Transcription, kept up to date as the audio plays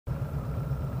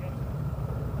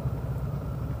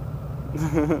What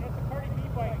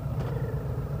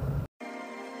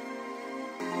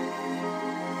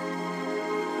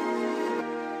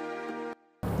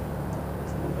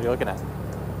are you looking at?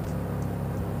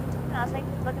 Nothing,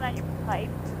 just looking at your pipe.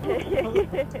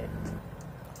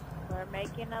 We're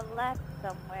making a left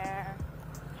somewhere.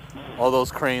 All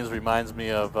those cranes reminds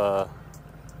me of the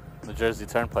Jersey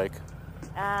Turnpike.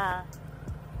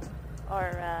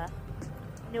 Or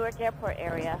Newark Airport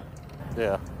area.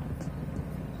 Yeah.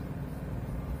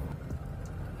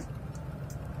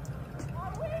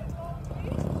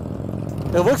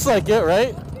 It looks like it,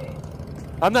 right?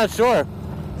 I'm not sure.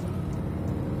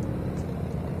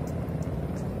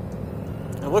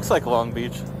 It looks like Long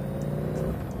Beach.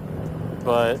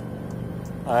 But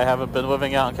I haven't been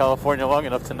living out in California long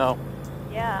enough to know.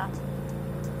 Yeah.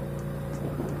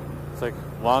 It's like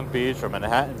Long Beach or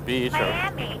Manhattan Beach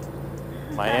Miami.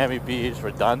 or Miami Beach,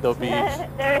 Redondo Beach.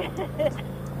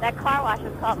 That car wash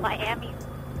is called Miami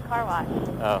Car Wash.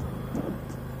 Oh.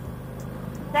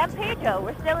 San Pedro.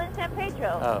 We're still in San Pedro.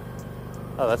 Oh.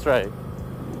 Oh, that's right.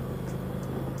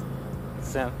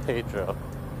 San Pedro.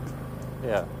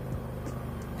 Yeah.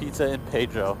 Pizza in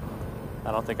Pedro.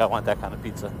 I don't think I want that kind of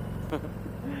pizza.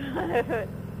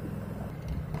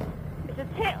 It's a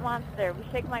tint monster. We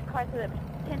shake my car to the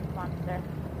tint monster.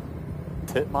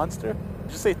 Tit monster?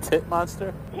 Did you say tit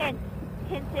monster? Tint.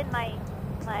 Tint in my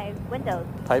windows.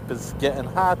 Pipe is getting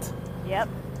hot. Yep.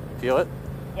 Feel it?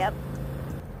 Yep.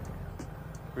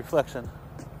 Reflection.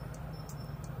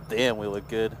 Damn, we look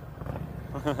good.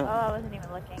 Oh, I wasn't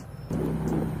even looking.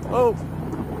 Oh!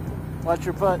 Watch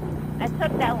your butt. I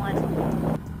took that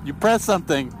one. You pressed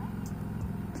something.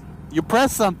 You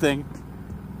pressed something.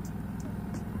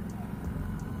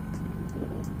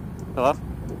 Hello?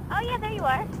 Oh yeah, there you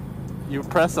are. You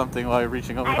pressed something while you're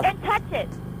reaching over. I didn't touch it.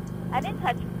 I didn't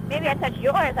touch. Maybe I touched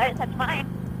yours. I didn't touch mine.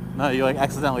 No, you like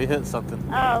accidentally hit something.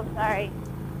 Oh, sorry.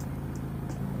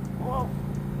 Whoa.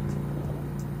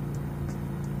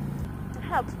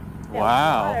 Wow.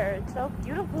 Wow. Water is so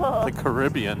beautiful. The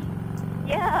Caribbean.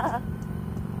 Yeah.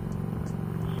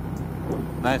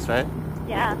 Nice, right?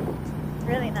 Yeah.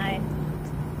 Really nice.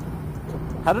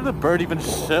 How did a bird even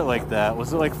shit like that?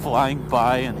 Was it like flying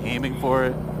by and aiming for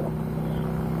it?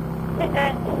 No,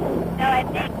 I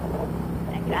think.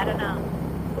 I don't know.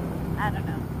 I don't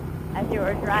know. As you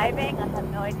were driving, I have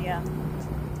no idea.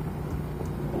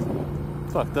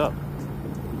 Fucked up.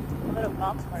 A little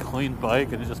golf cart. Clean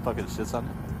bike and it just fucking shits on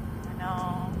it. I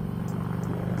know.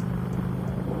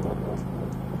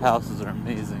 Houses are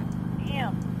amazing.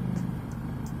 Damn.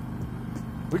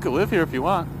 We could live here if you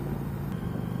want.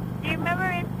 Do you remember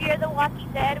in Fear the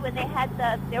Walking Dead when they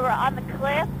were on the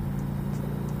cliff,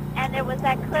 and there was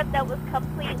that cliff that was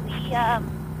completely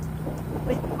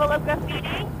was full of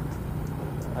graffiti?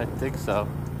 I think so.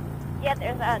 Yeah,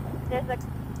 there's a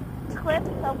cliff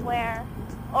somewhere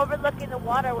overlooking the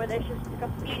water where there's just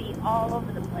graffiti all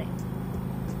over the place.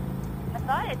 I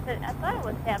thought it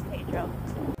was San Pedro.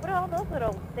 What are all those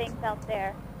little things out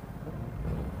there?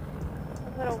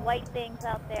 Those little white things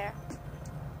out there.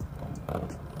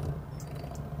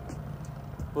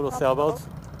 Little sailboats?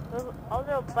 All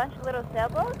little bunch of little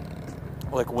sailboats?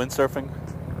 Like windsurfing?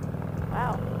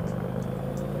 Wow.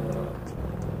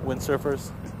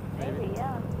 Windsurfers? Maybe,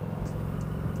 yeah.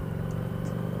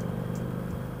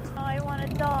 Oh, I want a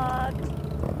dog.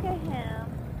 Look at him.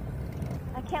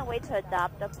 I can't wait to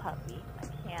adopt a puppy. I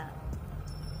can't.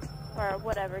 Or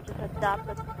whatever, just adopt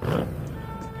a...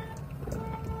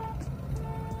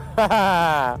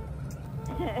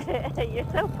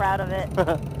 You're so proud of it.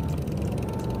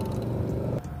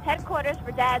 Headquarters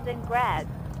for dads and grads.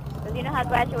 Because you know how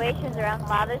graduations are on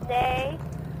Father's Day?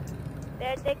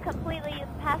 They completely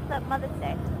passed up Mother's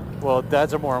Day. Well,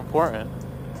 dads are more important.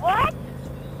 What?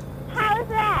 How is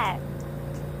that?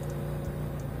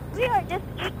 We are just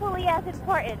equally as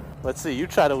important. Let's see, you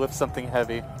try to lift something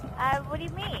heavy. What do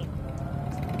you mean?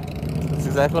 That's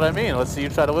exactly what I mean. Let's see you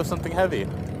try to lift something heavy.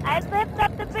 I lift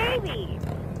up the baby.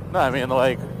 No, I mean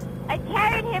like... I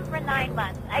carried him for 9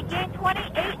 months. I gained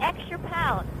 28 extra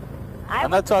pounds. I'm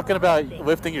not talking about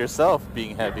lifting yourself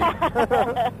being heavy.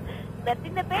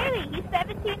 Lifting the baby. He's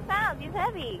 17 pounds. He's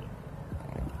heavy.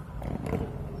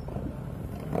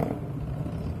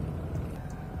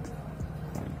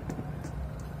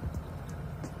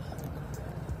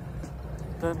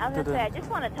 I was going to say, I just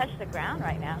want to touch the ground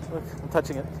right now. Look, I'm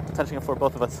touching it. I'm touching it for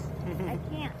both of us. I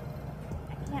can't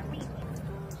reach.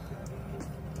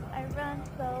 I run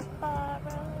so far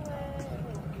away.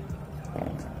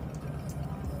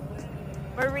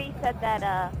 Marie said that,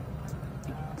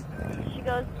 she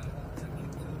goes,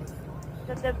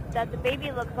 that the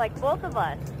baby looks like both of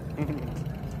us. And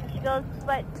she goes,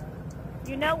 but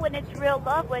You know when it's real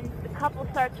love when the couple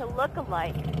start to look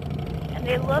alike, and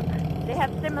they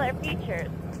have similar features.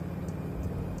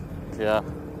 Yeah.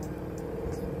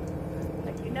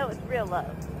 Like, you know it's real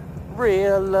love.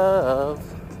 Real love.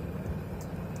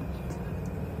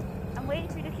 I'm waiting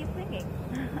for you to keep singing.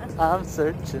 I'm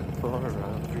searching for a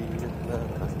real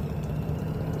love.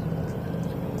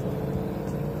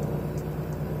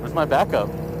 Where's my backup?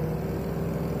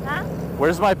 Huh?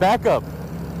 Where's my backup?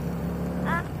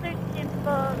 I'm searching for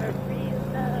a real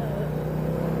love.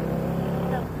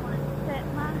 Someone set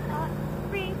my heart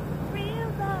free, real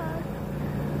love.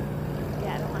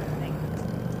 Yeah, I don't want to sing.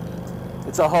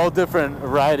 It's a whole different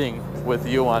riding with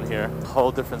you on here.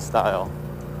 Whole different style.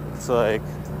 It's like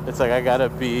I gotta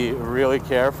be really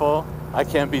careful. I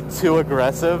can't be too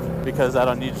aggressive because I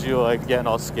don't need you like getting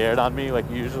all scared on me like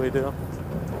you usually do.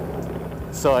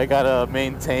 So I gotta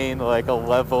maintain like a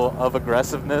level of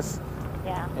aggressiveness.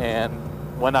 Yeah. And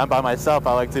when I'm by myself,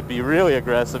 I like to be really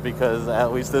aggressive because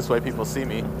at least this way people see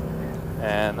me.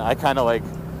 And I kind of like,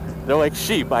 they're like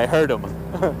sheep. I herd them.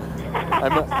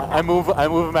 I move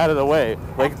them out of the way.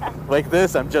 Like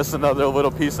this, I'm just another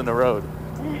little piece in the road.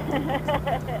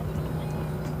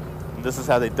 And this is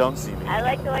how they don't see me. I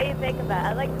like the way you think about it.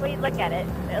 I like the way you look at it.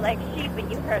 They're like sheep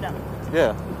and you herd them.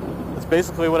 Yeah, that's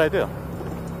basically what I do.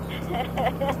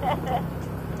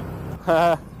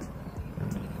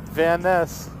 Van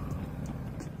Ness.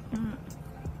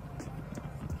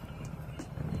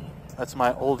 That's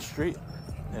my old street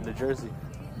in New Jersey.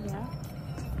 Yeah.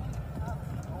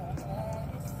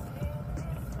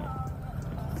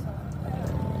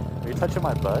 Are you touching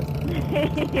my butt?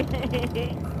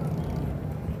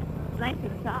 It's nice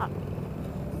and soft.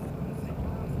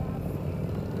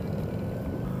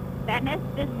 Venice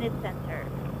Business Center.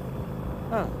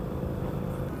 Huh.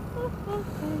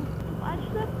 Watch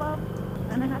the bump.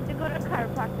 I'm gonna have to go to a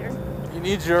chiropractor. You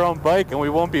need your own bike and we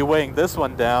won't be weighing this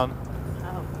one down.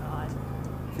 Oh God.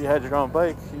 If you had your own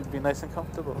bike, you'd be nice and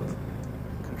comfortable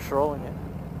controlling it.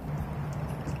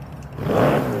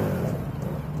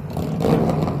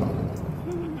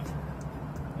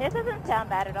 This doesn't sound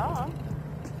bad at all.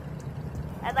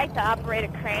 I'd like to operate a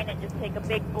crane and just take a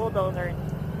big bulldozer and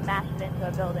smash it into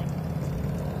a building.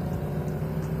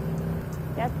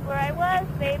 That's where I was,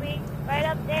 baby. Right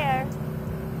up there.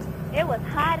 It was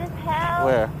hot as hell.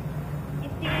 Where? You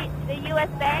see the U.S.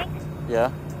 Bank?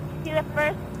 Yeah. You see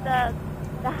the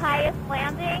highest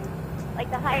landing? Like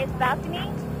the highest balcony?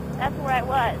 That's where I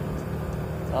was.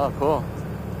 Oh, cool.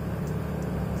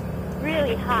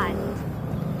 Really hot.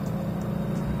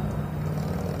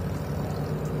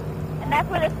 And that's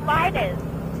where the slide is.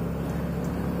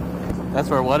 That's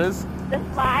where what is? The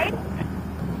slide?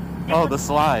 Oh, the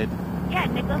slide. Yeah,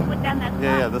 Nicholas went down that slide.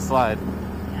 Yeah, the slide.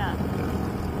 Yeah.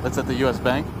 That's at the U.S.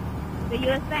 Bank? The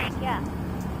U.S. Bank, yeah.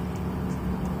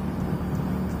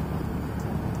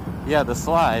 Yeah, the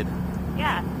slide.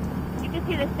 Yeah. You can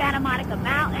see the Santa Monica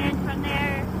Mountains from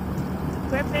there,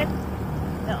 Griffith,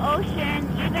 the ocean,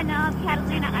 even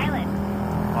Catalina Island.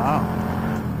 Wow.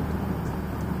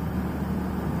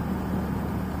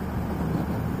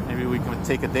 Maybe we can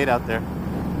take a date out there.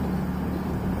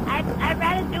 I'd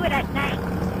rather do it at night.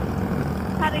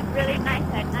 Probably really nice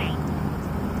at night.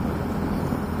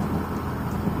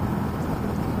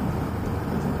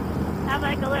 Have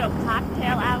like a little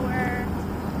cocktail hour.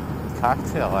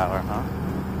 Cocktail hour, huh?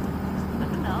 I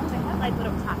don't know. They have like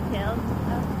little cocktails and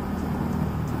stuff.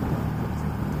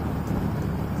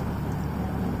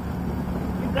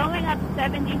 You're going up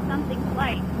 70-something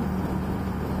flights.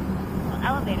 Well,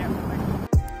 elevator, of course.